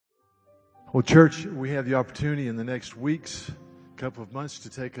Well, church, we have the opportunity in the next weeks, couple of months, to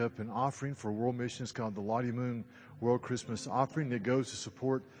take up an offering for world missions called the Lottie Moon World Christmas Offering. It goes to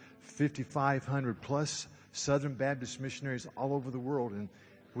support 5,500 plus Southern Baptist missionaries all over the world. And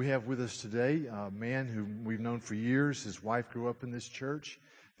we have with us today a man who we've known for years. His wife grew up in this church.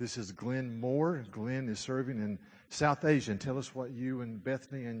 This is Glenn Moore. Glenn is serving in South Asia. And tell us what you and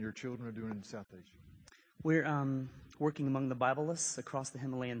Bethany and your children are doing in South Asia. We're working among the Bibleless across the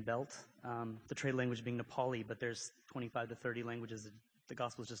Himalayan belt, the trade language being Nepali, but there's 25 to 30 languages that the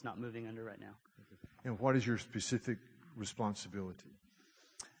gospel is just not moving under right now. And what is your specific responsibility?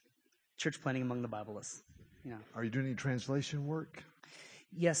 Church planting among the Bibleless. Yeah. Are you doing any translation work?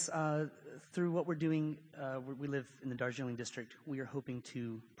 Yes, through what we're doing, we live in the Darjeeling district. We are hoping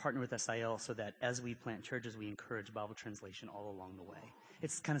to partner with SIL so that as we plant churches, we encourage Bible translation all along the way.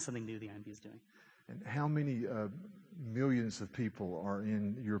 It's kind of something new the IMB is doing. And how many millions of people are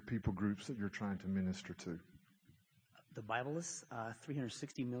in your people groups that you're trying to minister to? The Bibleless,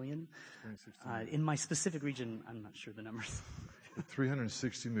 360 million. 360 million. In my specific region, I'm not sure the numbers.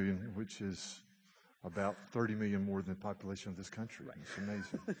 360 million, which is about 30 million more than the population of this country. Right. It's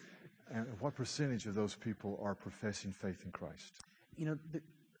amazing. And what percentage of those people are professing faith in Christ? You know,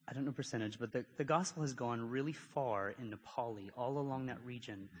 I don't know percentage, but the gospel has gone really far in Nepali, all along that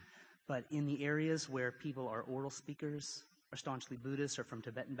region. But in the areas where people are oral speakers, are staunchly Buddhist, or from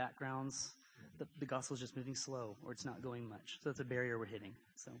Tibetan backgrounds, the gospel is just moving slow, or it's not going much. So that's a barrier we're hitting.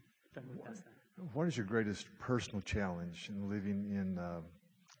 So trying to move past that. What is your greatest personal challenge in living in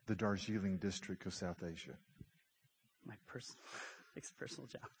the Darjeeling district of South Asia? My personal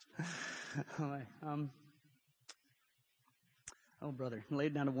challenge. Oh, brother, lay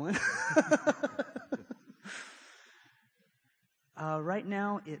it down to one. Right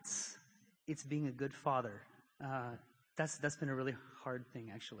now, it's being a good father. That's been a really hard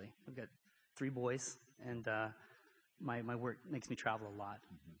thing, actually. I've got 3 boys, and my work makes me travel a lot.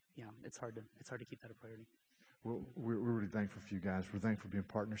 Mm-hmm. Yeah, it's hard to keep that a priority. Well, we're really thankful for you guys. We're thankful to be in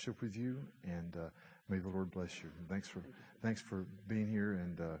partnership with you, and may the Lord bless you. And thanks for being here,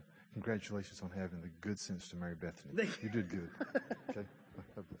 and congratulations on having the good sense to marry Bethany. You did good. Okay,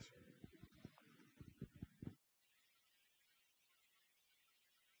 God bless you.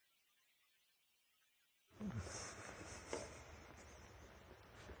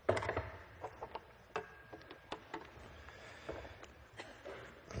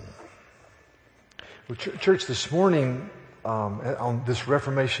 Well, church, this morning, on this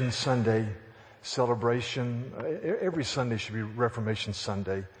Reformation Sunday celebration, every Sunday should be Reformation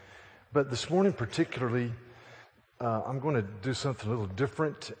Sunday, but this morning particularly, I'm going to do something a little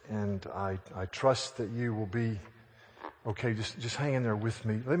different, and I trust that you will be okay. Just hang in there with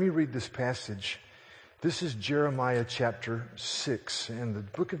me. Let me read this passage. This is Jeremiah chapter 6. In the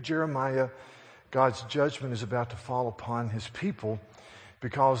book of Jeremiah, God's judgment is about to fall upon His people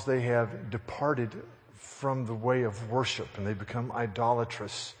because they have departed from the way of worship and they become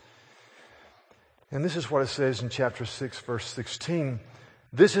idolatrous. And this is what it says in chapter 6, verse 16.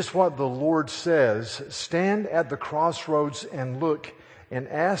 This is what the Lord says, stand at the crossroads and look and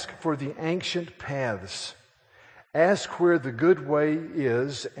ask for the ancient paths. Ask where the good way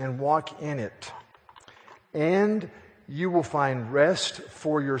is and walk in it. And you will find rest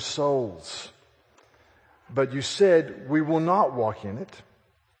for your souls. But you said, we will not walk in it.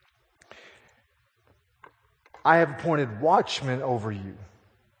 I have appointed watchmen over you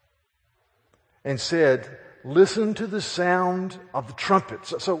and said, listen to the sound of the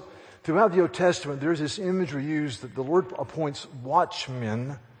trumpets. So throughout the Old Testament, there's this imagery used that the Lord appoints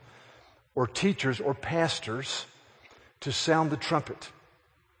watchmen or teachers or pastors to sound the trumpet,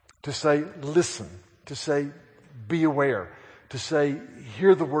 to say, listen, to say, be aware, to say,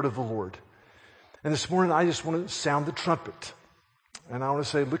 hear the word of the Lord. And this morning, I just want to sound the trumpet. And I want to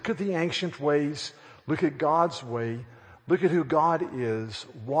say, look at the ancient ways, look at God's way, look at who God is,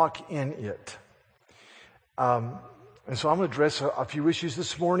 walk in it. And so I'm going to address a few issues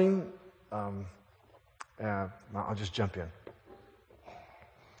this morning. I'll just jump in.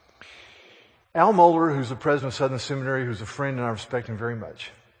 Al Mohler, who's the president of Southern Seminary, who's a friend and I respect him very much,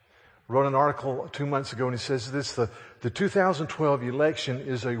 wrote an article 2 months ago and he says this, the 2012 election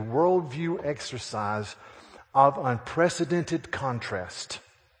is a worldview exercise of unprecedented contrast.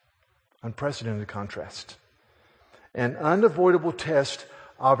 Unprecedented contrast. An unavoidable test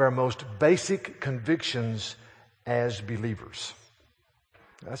of our most basic convictions as believers.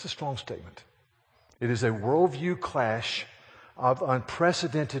 That's a strong statement. It is a worldview clash of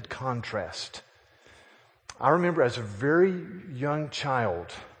unprecedented contrast. I remember as a very young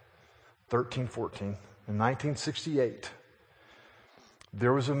child, 13, 14, in 1968,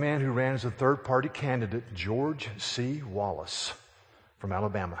 There was a man who ran as a third-party candidate, George C. Wallace from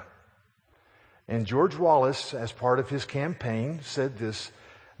Alabama. And George Wallace, as part of his campaign, said this: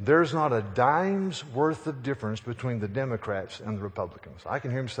 there's not a dime's worth of difference between the Democrats and the Republicans. I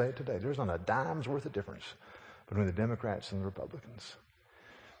can hear him say it today. There's not a dime's worth of difference between the Democrats and the Republicans.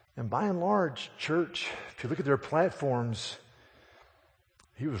 And by and large, church, if you look at their platforms,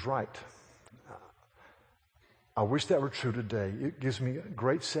 he was right. I wish that were true today. It gives me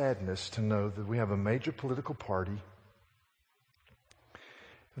great sadness to know that we have a major political party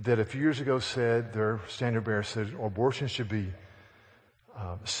that a few years ago said, their standard bearer said, abortion should be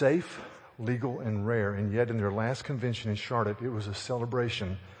safe, legal, and rare. And yet in their last convention in Charlotte, it was a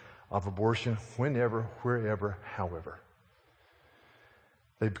celebration of abortion whenever, wherever, however.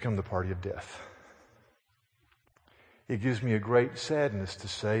 They've become the party of death. It gives me a great sadness to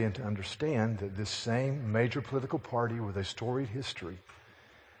say and to understand that this same major political party with a storied history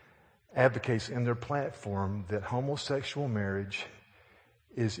advocates in their platform that homosexual marriage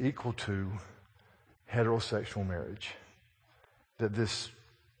is equal to heterosexual marriage. That this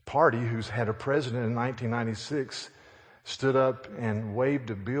party, who's had a president in 1996, stood up and waved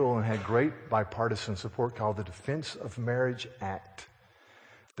a bill and had great bipartisan support called the Defense of Marriage Act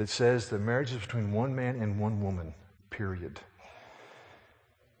that says that marriage is between one man and one woman, period.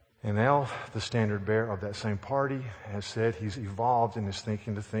 And now the standard bearer of that same party has said he's evolved in his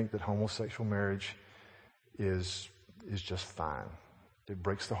thinking to think that homosexual marriage is just fine. It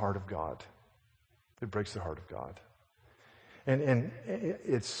breaks the heart of God. It breaks the heart of God. And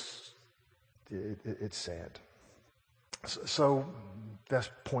it's sad. So that's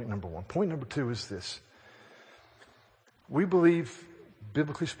point number one. Point number two is this. We believe,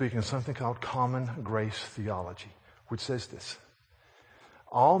 biblically speaking, in something called common grace theology, which says this: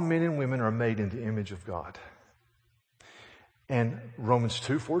 all men and women are made in the image of God. And Romans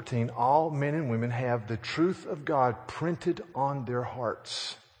 2:14, all men and women have the truth of God printed on their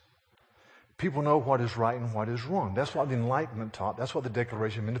hearts. People know what is right and what is wrong. That's what the Enlightenment taught. That's what the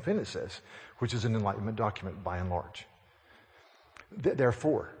Declaration of Independence says, which is an Enlightenment document by and large.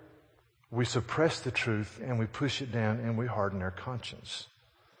 Therefore, we suppress the truth and we push it down and we harden our conscience.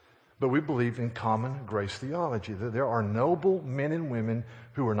 But we believe in common grace theology, that there are noble men and women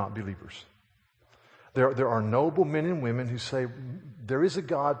who are not believers. There are noble men and women who say, there is a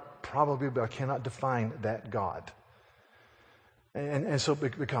God, probably, but I cannot define that God. And so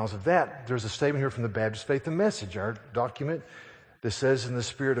because of that, there's a statement here from the Baptist Faith and Message, our document, that says, in the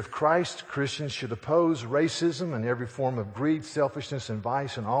spirit of Christ, Christians should oppose racism and every form of greed, selfishness, and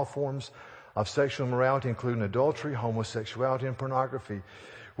vice, and all forms of sexual immorality, including adultery, homosexuality, and pornography.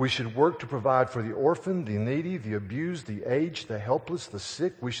 We should work to provide for the orphan, the needy, the abused, the aged, the helpless, the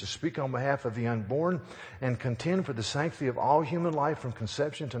sick. We should speak on behalf of the unborn and contend for the sanctity of all human life from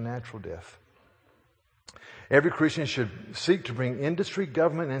conception to natural death. Every Christian should seek to bring industry,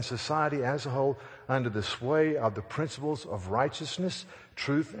 government, and society as a whole under the sway of the principles of righteousness,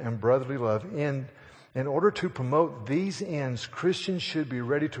 truth, and brotherly love. In order to promote these ends, Christians should be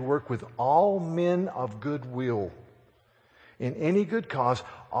ready to work with all men of good will in any good cause,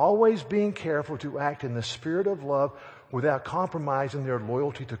 always being careful to act in the spirit of love without compromising their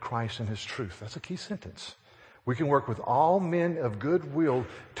loyalty to Christ and His truth. That's a key sentence. We can work with all men of good will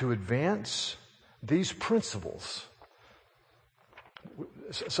to advance these principles.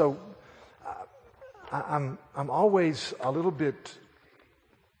 So I'm always a little bit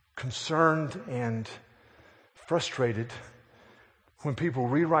concerned and frustrated when people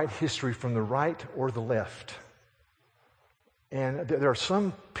rewrite history from the right or the left. And there are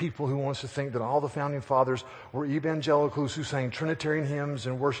some people who want us to think that all the founding fathers were evangelicals who sang Trinitarian hymns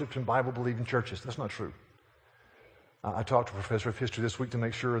and worshiped in Bible-believing churches. That's not true. I talked to a professor of history this week to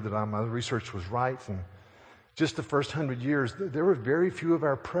make sure that my research was right. And just the first 100 years, there were very few of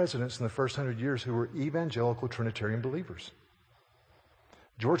our presidents in the first 100 years who were evangelical Trinitarian believers.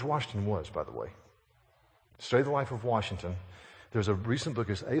 George Washington was, by the way. Study the Life of Washington. There's a recent book.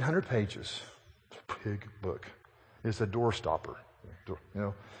 It's 800 pages. It's a big book. It's a door stopper,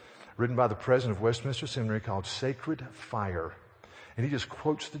 written by the president of Westminster Seminary called Sacred Fire. And he just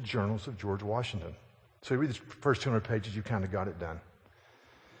quotes the journals of George Washington. So you read the first 200 pages, you kind of got it done.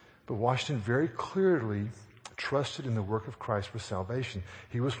 But Washington very clearly trusted in the work of Christ for salvation.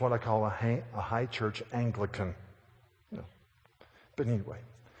 He was what I call a high church Anglican. But anyway,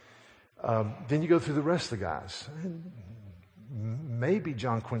 then you go through the rest of the guys. Maybe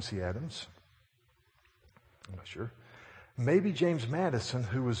John Quincy Adams. I'm not sure. Maybe James Madison,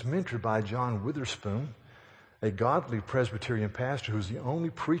 who was mentored by John Witherspoon, a godly Presbyterian pastor who's the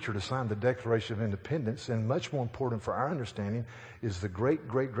only preacher to sign the Declaration of Independence, and much more important for our understanding, is the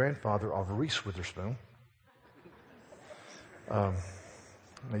great-great-grandfather of Reese Witherspoon. Now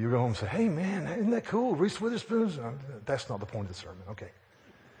you go home and say, hey man, isn't that cool? Reese Witherspoon's? That's not the point of the sermon. Okay.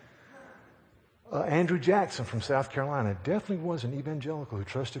 Andrew Jackson from South Carolina definitely was an evangelical who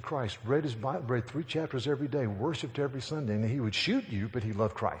trusted Christ, read his Bible, read 3 chapters every day, worshiped every Sunday, and he would shoot you, but he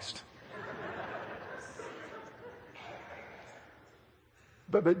loved Christ.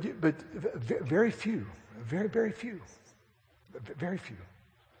 But very few, very few.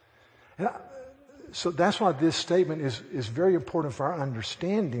 And so that's why this statement is very important for our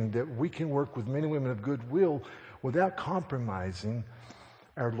understanding that we can work with men and women of goodwill without compromising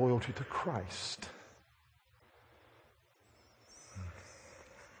our loyalty to Christ.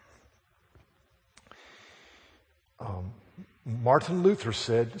 Martin Luther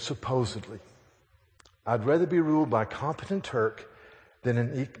said, supposedly, I'd rather be ruled by a competent Turk than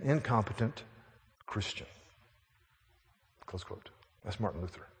an incompetent Christian. Close quote. That's Martin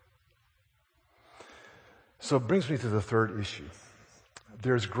Luther. So it brings me to the third issue.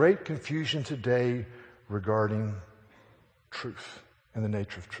 There's great confusion today regarding truth and the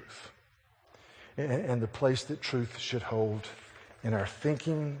nature of truth and the place that truth should hold in our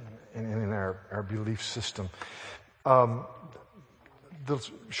thinking and in our belief system. The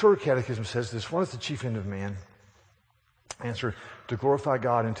Shorter Catechism says this: what is the chief end of man? Answer: to glorify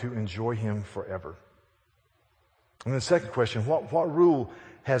God and to enjoy Him forever. And the second question: what rule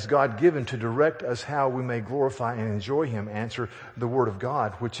has God given to direct us how we may glorify and enjoy Him? Answer: the Word of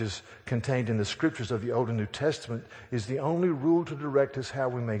God, which is contained in the Scriptures of the Old and New Testament, is the only rule to direct us how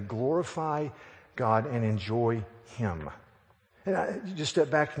we may glorify God and enjoy Him. And you just step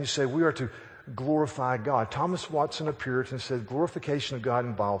back and you say, we are to glorify God. Thomas Watson, a Puritan, said glorification of God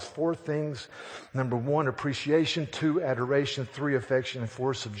involves 4 things. Number 1, appreciation. 2, adoration. 3, affection. And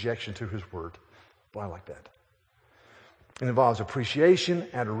 4, subjection to His Word. Boy, I like that. It involves appreciation,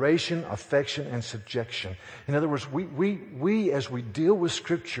 adoration, affection, and subjection. In other words, we as we deal with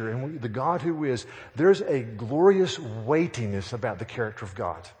Scripture and the God who is, there's a glorious weightiness about the character of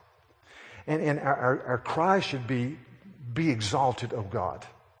God. And our cry should be exalted, O God.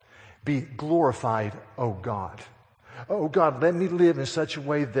 Be glorified, O God. Oh God, let me live in such a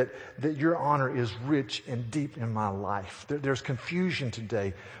way that your honor is rich and deep in my life. There's confusion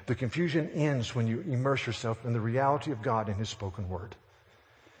today. The confusion ends when you immerse yourself in the reality of God and His spoken word.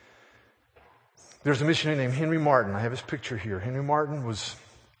 There's a missionary named Henry Martin. I have his picture here. Henry Martin was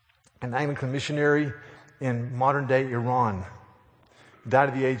an Anglican missionary in modern day Iran. He died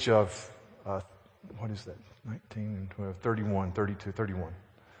at the age of, 31.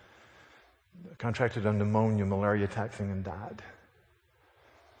 Contracted a pneumonia, malaria type thing, and died.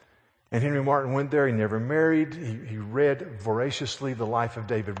 And Henry Martin went there. He never married. He read voraciously the life of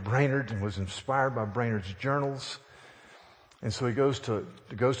David Brainerd and was inspired by Brainerd's journals. And so he goes to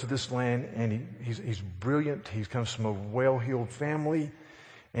this land, and he's brilliant. He comes from a well-heeled family,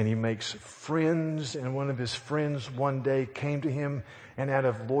 and he makes friends. And one of his friends one day came to him, and out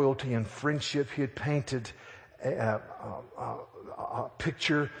of loyalty and friendship, he had painted a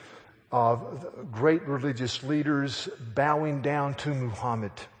picture of great religious leaders bowing down to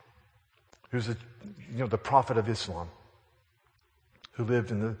Muhammad, who's the prophet of Islam, who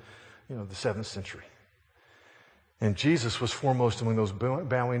lived in the 7th century. And Jesus was foremost among those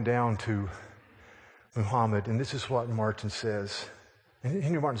bowing down to Muhammad. And this is what Martin says. And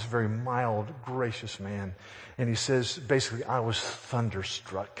Henry Martin's a very mild, gracious man. And he says, basically, I was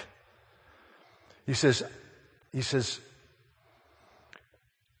thunderstruck. He says,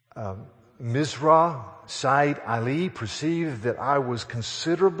 Mizra Said Ali perceived that I was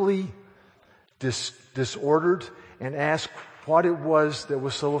considerably disordered and asked what it was that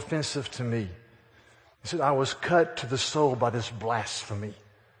was so offensive to me. He said, I was cut to the soul by this blasphemy.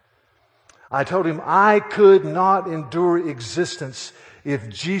 I told him I could not endure existence if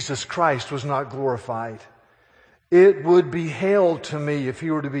Jesus Christ was not glorified. It would be hell to me if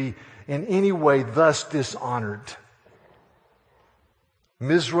He were to be in any way thus dishonored.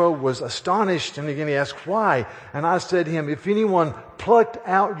 Mizra was astonished, and again he asked why. And I said to him, if anyone plucked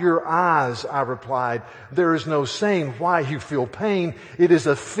out your eyes, I replied, there is no saying why you feel pain. It is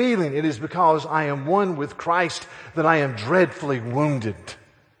a feeling. It is because I am one with Christ that I am dreadfully wounded.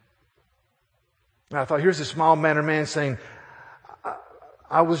 And I thought, here's this mild-mannered man saying,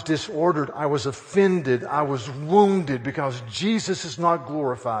 I was disordered, I was offended, I was wounded because Jesus is not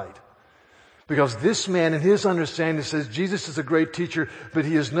glorified. Because this man, in his understanding, says Jesus is a great teacher, but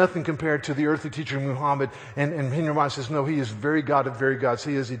He is nothing compared to the earthly teacher Muhammad. And Henry Martin says, no, He is very God of very gods.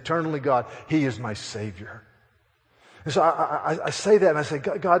 He is eternally God. He is my Savior. And so I say that and I say,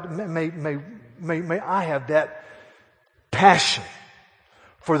 God, may I have that passion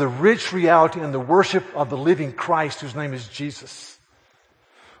for the rich reality and the worship of the living Christ whose name is Jesus.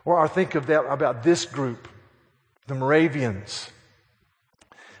 Or I think of that about this group, the Moravians.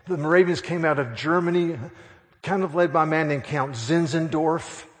 The Moravians came out of Germany, kind of led by a man named Count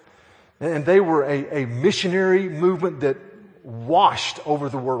Zinzendorf. And they were a missionary movement that washed over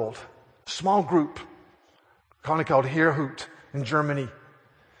the world. Small group, kind of called Herrhut in Germany.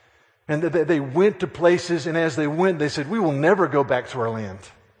 And they went to places, and as they went, they said, we will never go back to our land.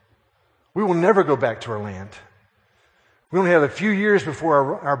 We will never go back to our land. We only have a few years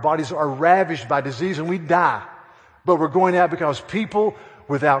before our bodies are ravaged by disease and we die. But we're going out because people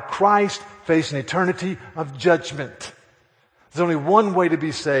without Christ face an eternity of judgment. There's only one way to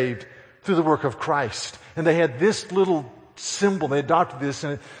be saved, through the work of Christ. And they had this little symbol. They adopted this,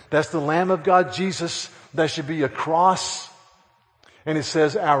 and that's the Lamb of God, Jesus. That should be a cross. And it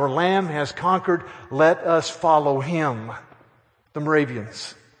says, our Lamb has conquered. Let us follow Him. The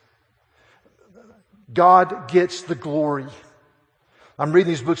Moravians. God gets the glory. I'm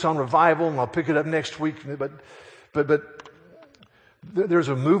reading these books on revival, and I'll pick it up next week. But there's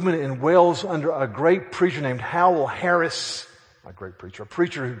a movement in Wales under a great preacher named Howell Harris. A great preacher, a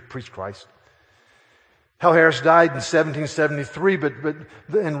preacher who preached Christ. Hal Harris died in 1773,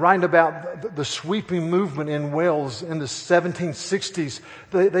 and writing about the sweeping movement in Wales in the 1760s,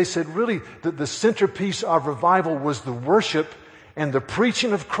 they said really that the centerpiece of revival was the worship and the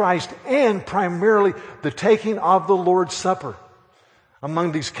preaching of Christ, and primarily the taking of the Lord's Supper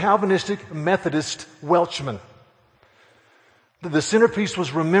among these Calvinistic Methodist Welshmen. The centerpiece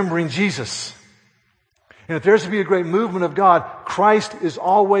was remembering Jesus. And if there's to be a great movement of God, Christ is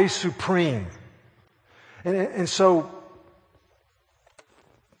always supreme. And so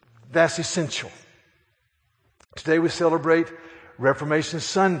that's essential. Today we celebrate Reformation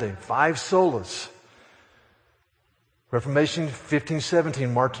Sunday, 5 solas. Reformation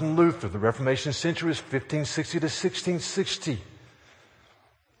 1517, Martin Luther. The Reformation century is 1560 to 1660.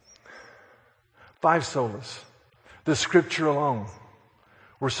 5 solas. The Scripture alone.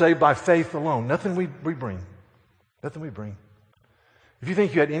 We're saved by faith alone. Nothing we bring. Nothing we bring. If you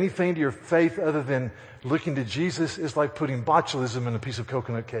think you had anything to your faith other than looking to Jesus, it's like putting botulism in a piece of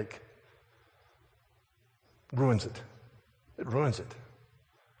coconut cake. Ruins it. It ruins it.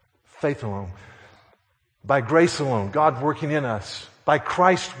 Faith alone. By grace alone. God working in us. By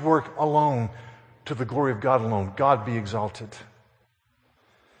Christ's work alone. To the glory of God alone. God be exalted.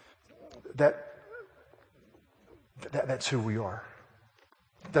 That's who we are.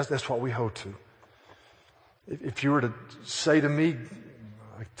 That's what we hold to. If you were to say to me,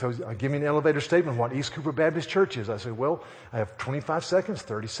 give me an elevator statement of what East Cooper Baptist Church is, I say, well, I have 25 seconds,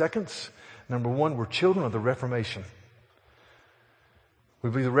 30 seconds. Number one, we're children of the Reformation. We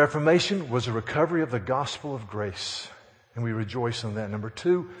believe the Reformation was a recovery of the gospel of grace, and we rejoice in that. Number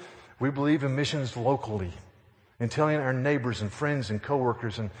two, we believe in missions locally, in telling our neighbors and friends and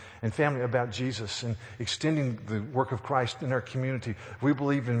coworkers and family about Jesus and extending the work of Christ in our community. We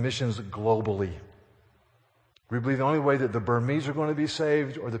believe in missions globally. We believe the only way that the Burmese are going to be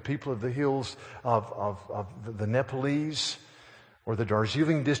saved, or the people of the hills of the Nepalese, or the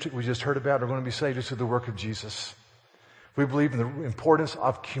Darjeeling district we just heard about, are going to be saved is through the work of Jesus. We believe in the importance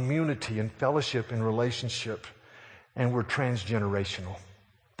of community and fellowship and relationship, and we're transgenerational.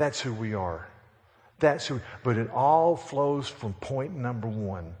 That's who we are. But it all flows from point number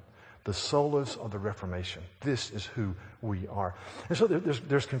one, the solas of the Reformation. This is who we are. And so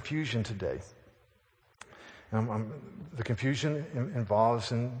there's confusion today. The confusion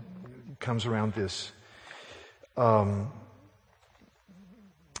involves and comes around this. The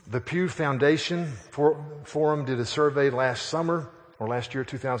Pew Foundation Forum did a survey last summer, or last year,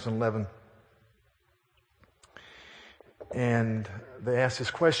 2011. And they asked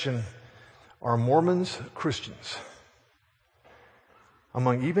this question: are Mormons Christians?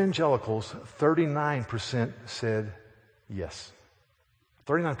 Among evangelicals, 39% said yes.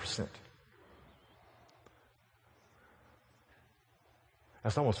 39%.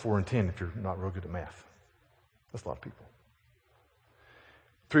 That's almost 4 in 10 if you're not real good at math. That's a lot of people.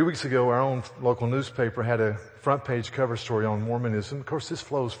 3 weeks ago, our own local newspaper had a front page cover story on Mormonism. Of course, this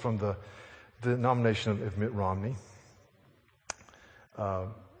flows from the nomination of Mitt Romney.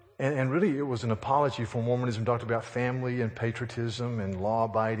 And really, it was an apology for Mormonism. It talked about family and patriotism and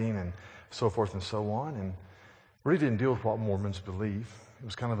law-abiding and so forth and so on. And really didn't deal with what Mormons believe. It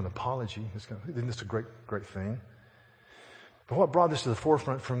was kind of an apology. Isn't this a great, great thing? But what brought this to the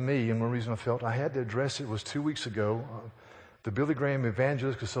forefront for me, and one reason I felt I had to address it, was 2 weeks ago. The Billy Graham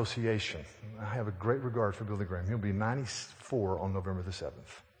Evangelistic Association. I have a great regard for Billy Graham. He'll be 94 on November the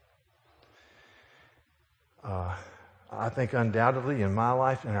 7th. I think undoubtedly in my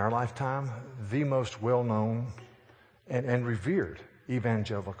life, in our lifetime, the most well-known and revered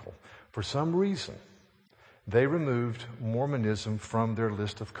evangelical. For some reason, they removed Mormonism from their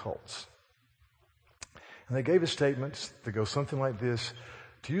list of cults. And they gave a statement that goes something like this: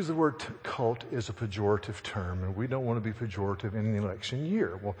 to use the word cult is a pejorative term, and we don't want to be pejorative in an election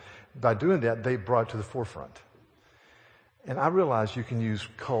year. Well, by doing that, they brought it to the forefront. And I realize you can use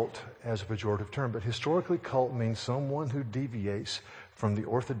cult as a pejorative term, but historically cult means someone who deviates from the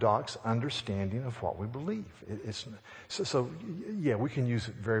orthodox understanding of what we believe. Yeah, we can use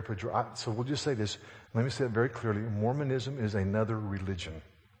it very pejorative. So we'll just say this. Let me say it very clearly. Mormonism is another religion.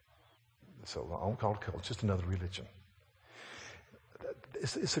 So I won't call it cult. It's just another religion.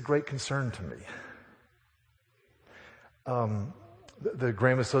 It's a great concern to me. The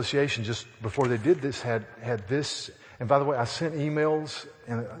Graham Association, just before they did this, had this. And by the way, I sent emails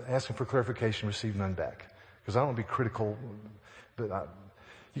and asking for clarification, received none back. Because I don't want to be critical, but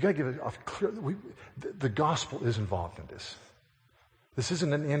you got to give it a clear. The gospel is involved in this. This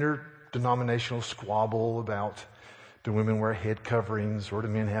isn't an interdenominational squabble about do women wear head coverings or do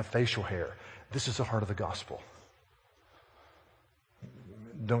men have facial hair. This is the heart of the gospel.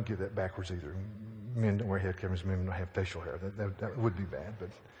 Don't get that backwards either. Men don't wear head coverings, women don't have facial hair. That would be bad,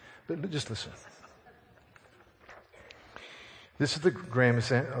 but just listen. This is the Graham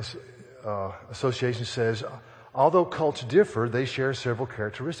Association says, although cults differ, they share several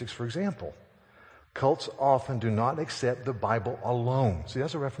characteristics. For example, cults often do not accept the Bible alone. See,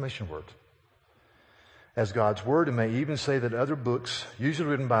 that's a Reformation word. As God's word, and may even say that other books, usually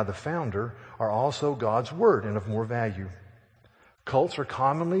written by the founder, are also God's word and of more value. Cults are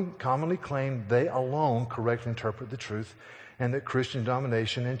commonly claim they alone correctly interpret the truth, and that Christian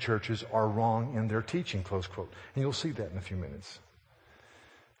denomination and churches are wrong in their teaching, close quote. And you'll see that in a few minutes.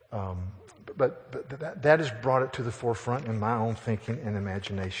 But that has brought it to the forefront in my own thinking and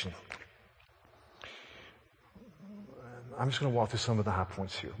imagination. I'm just going to walk through some of the high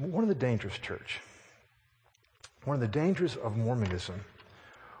points here. One of the dangers, church, one of the dangers of Mormonism,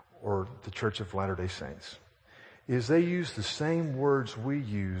 or the Church of Latter-day Saints, is they use the same words we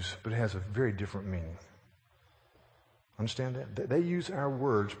use, but it has a very different meaning. Understand that? They use our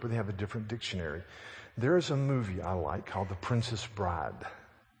words, but they have a different dictionary. There is a movie I like called The Princess Bride.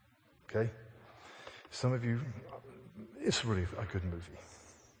 Okay? Some of you, it's really a good movie.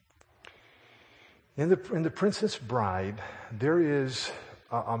 In the Princess Bride, there is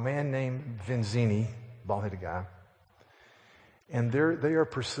a man named Vizzini, bald-headed guy, and they are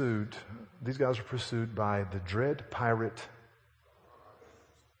pursued. These guys are pursued by the Dread Pirate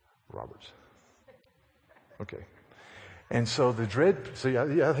Roberts. Okay. And so the Dread,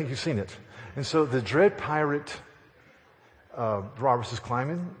 I think you've seen it. And so the Dread Pirate Roberts is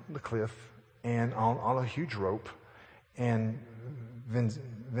climbing the cliff and on a huge rope, and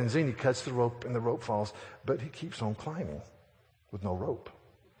Vizzini cuts the rope and the rope falls, but he keeps on climbing with no rope.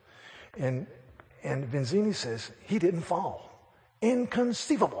 And Vizzini says he didn't fall.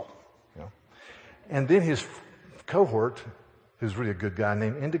 Inconceivable. You know? And then his cohort, who's really a good guy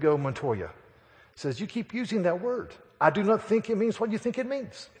named Indigo Montoya, says, you keep using that word. I do not think it means what you think it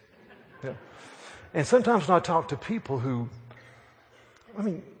means. Yeah. And sometimes when I talk to people who,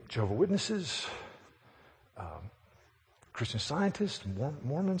 Jehovah's Witnesses, Christian Scientists,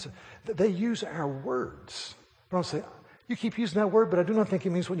 Mormons, they use our words. But I'll say, you keep using that word, but I do not think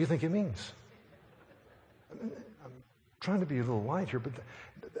it means what you think it means. I'm trying to be a little light here, but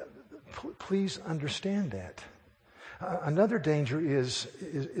please understand that. Another danger is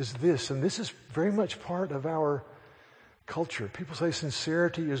this, and this is very much part of our culture. People say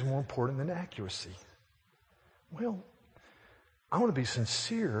sincerity is more important than accuracy. Well, I want to be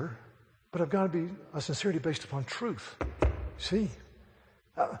sincere, but I've got to be a sincerity based upon truth. See?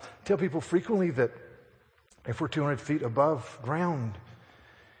 I tell people frequently that if we're 200 feet above ground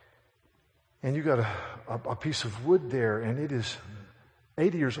and you got a piece of wood there and it is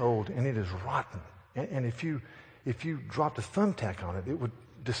 80 years old and it is rotten, and if you dropped a thumbtack on it, it would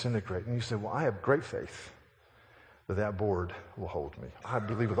disintegrate. And you say, well, I have great faith that board will hold me. I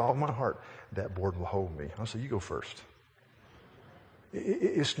believe with all my heart that board will hold me. I'll say, you go first.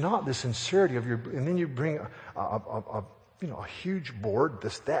 It's not the sincerity of your, and then you bring a huge board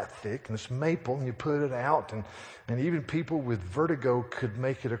that's that thick and it's maple and you put it out and even people with vertigo could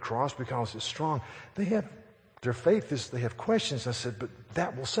make it across because it's strong. Their faith is, they have questions. I said, but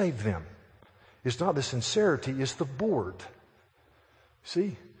that will save them. It's not the sincerity, it's the board.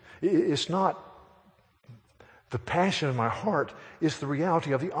 See? It's not The passion of my heart is the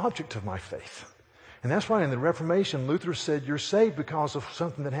reality of the object of my faith. And that's why in the Reformation, Luther said, you're saved because of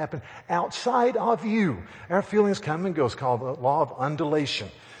something that happened outside of you. Our feelings come and go. It's called the law of undulation.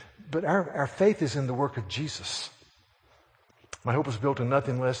 But our faith is in the work of Jesus. My hope is built on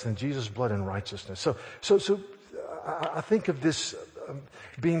nothing less than Jesus' blood and righteousness. So I think of this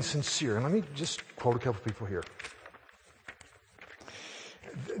being sincere. And let me just quote a couple people here.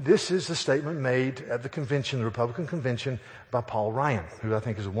 This is a statement made at the convention, the Republican convention, by Paul Ryan, who I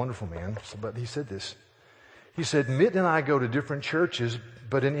think is a wonderful man. But he said this. He said, Mitt and I go to different churches,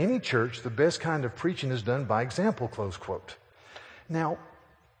 but in any church, the best kind of preaching is done by example, close quote. Now,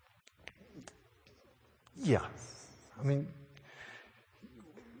 yeah, I mean,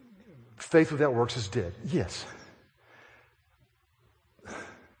 faith without works is dead. Yes.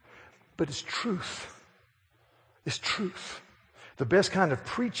 But it's truth. It's truth. The best kind of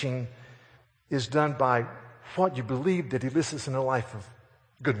preaching is done by what you believe that elicits in a life of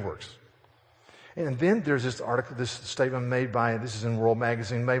good works. And then there's this article, this statement made by, this is in World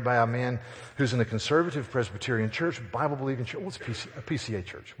Magazine, made by a man who's in a conservative Presbyterian church, Bible-believing church. Well, it's a PCA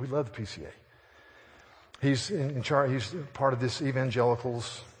church. We love the PCA. He's in charge. He's part of this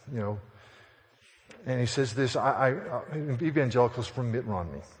evangelicals, and he says this, evangelicals from Mitt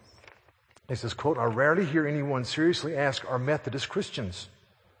Romney. He says, quote, I rarely hear anyone seriously ask, are Methodist Christians?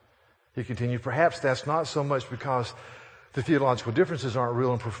 He continued, perhaps that's not so much because the theological differences aren't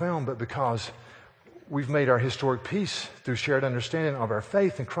real and profound, but because we've made our historic peace through shared understanding of our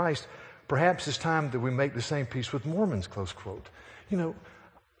faith in Christ. Perhaps it's time that we make the same peace with Mormons, close quote.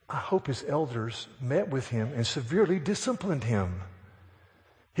 I hope his elders met with him and severely disciplined him.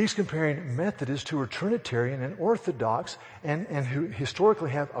 He's comparing Methodists who are Trinitarian and Orthodox and who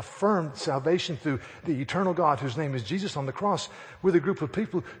historically have affirmed salvation through the eternal God whose name is Jesus on the cross with a group of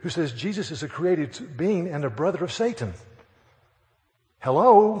people who says Jesus is a created being and a brother of Satan.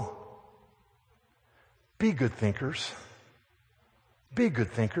 Hello? Be good thinkers. Be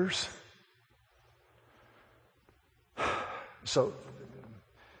good thinkers. So,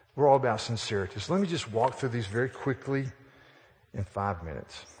 we're all about sincerity. So let me just walk through these very quickly in 5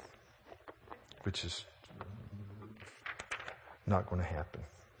 minutes, which is not going to happen.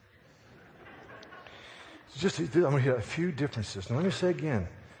 I'm going to hit a few differences. And let me say again,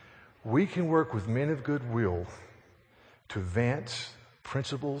 we can work with men of goodwill to advance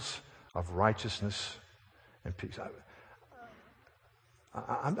principles of righteousness and peace.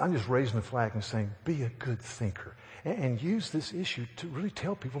 I'm just raising the flag and saying, be a good thinker. And use this issue to really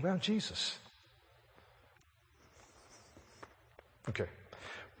tell people about Jesus. Okay,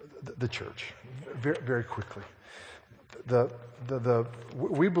 the church, very, very quickly.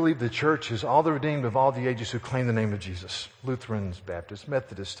 We believe the church is all the redeemed of all the ages who claim the name of Jesus. Lutherans, Baptists,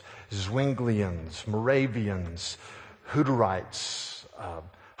 Methodists, Zwinglians, Moravians, Hutterites,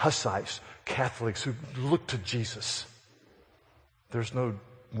 Hussites, Catholics who look to Jesus. There's no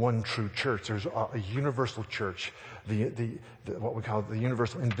one true church. There's a universal church, what we call the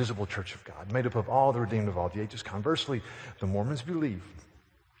universal invisible church of God, made up of all the redeemed of all the ages. Conversely, the Mormons believe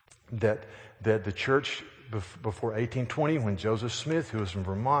that the church before 1820, when Joseph Smith, who was from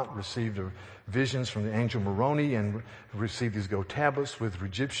Vermont, received visions from the angel Moroni and received these gold tablets with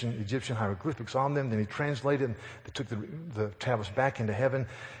Egyptian hieroglyphics on them. Then he translated and they took the tablets back into heaven.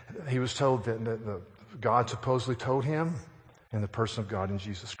 He was told that God supposedly told him, in the person of God in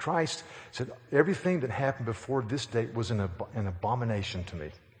Jesus Christ, said everything that happened before this date was an abomination to me.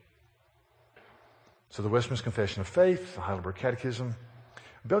 So the Westminster Confession of Faith, the Heidelberg Catechism,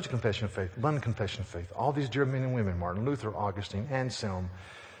 Belgian Confession of Faith, London Confession of Faith, all these dear men and women, Martin Luther, Augustine, Anselm,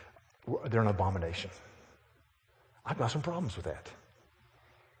 they're an abomination. I've got some problems with that.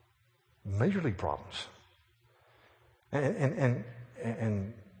 Major league problems. And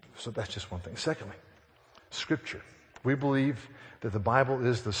so that's just one thing. Secondly, Scripture. We believe that the Bible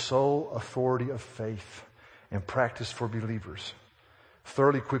is the sole authority of faith and practice for believers,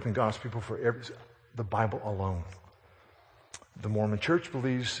 thoroughly equipping God's people for the Bible alone. The Mormon Church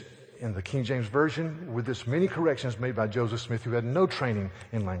believes in the King James Version with its many corrections made by Joseph Smith, who had no training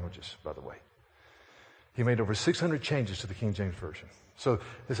in languages, by the way. He made over 600 changes to the King James Version. So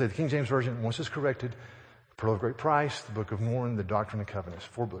they say the King James Version, once it's corrected, Pearl of Great Price, the Book of Mormon, the Doctrine and Covenants,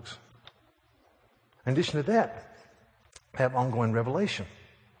 4 books. In addition to that, have ongoing revelation.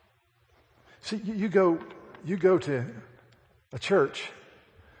 See, you go to a church.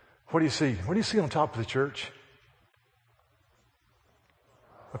 What do you see? What do you see on top of the church?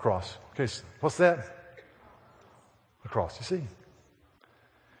 A cross. Okay, what's that? A cross. You see?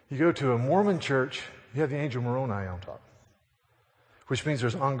 You go to a Mormon church, you have the angel Moroni on top, which means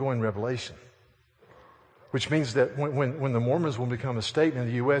there's ongoing revelation. Which means that when the Mormons will become a state in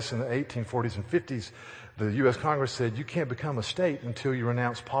the U.S. in the 1840s and 50s, the U.S. Congress said, you can't become a state until you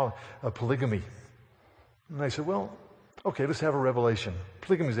renounce polygamy. And they said, well, okay, let's have a revelation.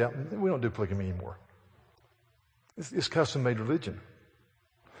 Polygamy's out. We don't do polygamy anymore. It's custom-made religion.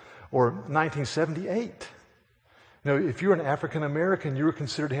 Or 1978. Now, if you're an African American, you were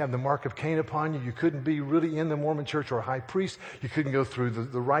considered to have the mark of Cain upon you. You couldn't be really in the Mormon church or a high priest. You couldn't go through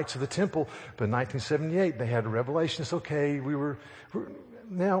the rites of the temple. But in 1978, they had a revelation. It's okay.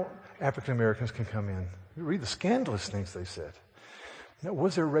 Now African Americans can come in. Read the scandalous things they said. Now,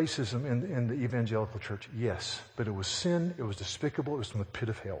 was there racism in the evangelical church? Yes. But it was sin. It was despicable. It was from the pit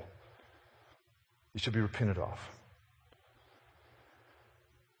of hell. It should be repented of.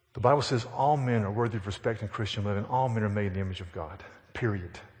 The Bible says all men are worthy of respect in Christian living. All men are made in the image of God.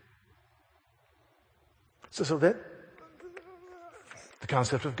 Period. So that, the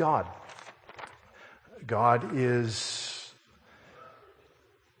concept of God. God is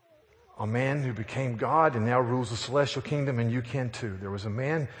a man who became God and now rules the celestial kingdom, and you can too. There was a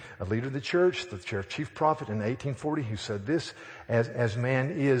man, a leader of the church, the chief prophet in 1840, who said this, as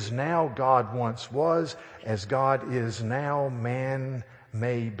man is now, God once was. As God is now, man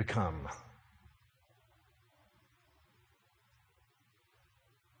may become.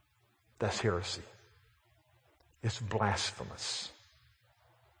 That's heresy. It's blasphemous.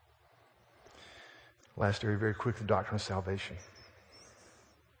 Last area, very quick, the doctrine of salvation.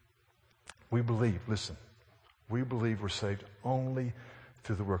 We believe we're saved only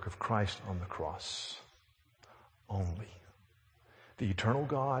through the work of Christ on the cross. Only. The eternal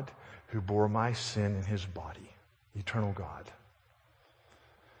God who bore my sin in his body. Eternal God.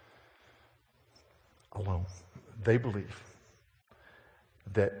 Alone. They believe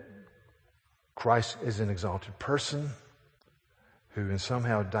that Christ is an exalted person who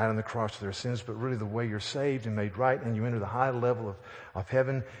somehow died on the cross for their sins, but really the way you're saved and made right and you enter the high level of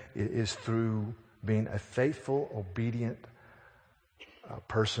heaven is through being a faithful, obedient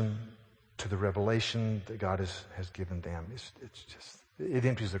person to the revelation that God has given them. It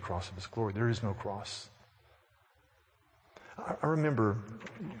empties the cross of His glory. There is no cross. I remember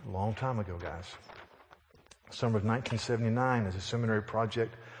a long time ago, guys, summer of 1979, as a seminary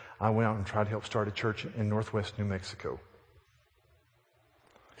project, I went out and tried to help start a church in northwest New Mexico.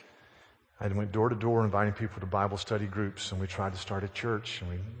 I went door to door inviting people to Bible study groups, and we tried to start a church,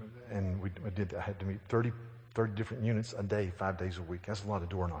 and I had to meet 30 different units a day, 5 days a week. That's a lot of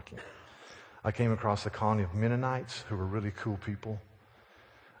door knocking. I came across a colony of Mennonites who were really cool people.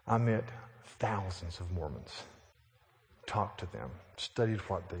 I met thousands of Mormons, talked to them, studied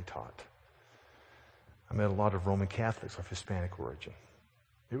what they taught. I met a lot of Roman Catholics of Hispanic origin.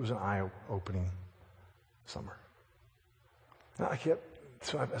 It was an eye-opening summer. Now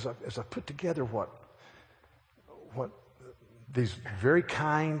as I put together what these very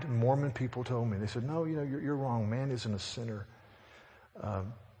kind Mormon people told me, they said, "No, you're wrong. Man isn't a sinner.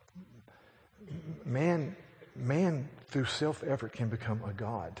 Man through self-effort can become a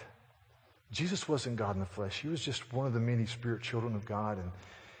God. Jesus wasn't God in the flesh. He was just one of the many spirit children of God,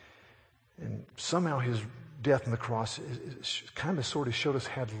 and somehow his death on the cross kind of sort of showed us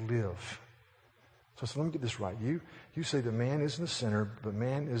how to live." So I said, let me get this right. You say that man isn't a sinner, but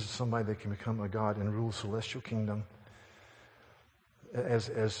man is somebody that can become a God and rule the celestial kingdom. As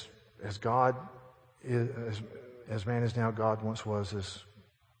God is, as man is now, God once was, as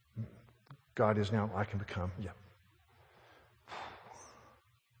God is now, I can become. Yeah.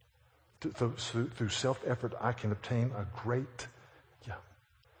 Through self-effort, I can obtain a great, yeah.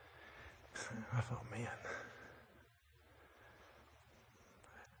 I thought, man.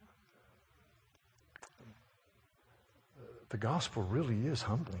 The gospel really is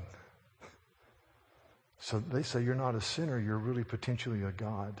humbling. So they say you're not a sinner, you're really potentially a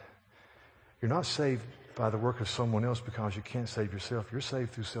God. You're not saved by the work of someone else because you can't save yourself. You're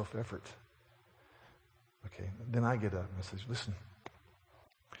saved through self-effort. Okay, then I get up and I say, listen,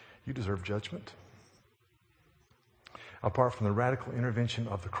 you deserve judgment. Apart from the radical intervention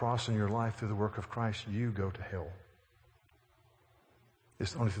of the cross in your life through the work of Christ, you go to hell.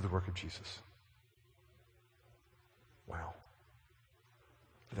 It's only through the work of Jesus. Wow.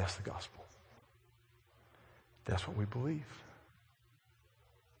 But that's the gospel. That's what we believe.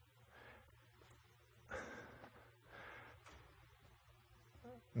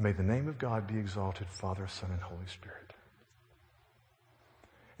 May the name of God be exalted, Father, Son, and Holy Spirit.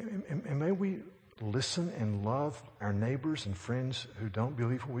 And may we listen and love our neighbors and friends who don't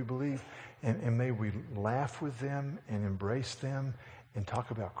believe what we believe, and may we laugh with them and embrace them and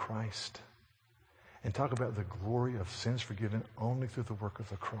talk about Christ and talk about the glory of sins forgiven only through the work of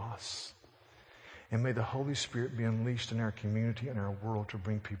the cross. And may the Holy Spirit be unleashed in our community and our world to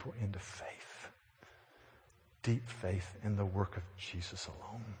bring people into faith. Deep faith in the work of Jesus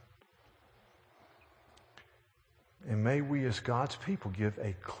alone. And may we as God's people give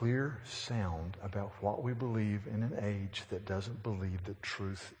a clear sound about what we believe in an age that doesn't believe that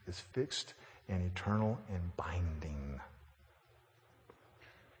truth is fixed and eternal and binding.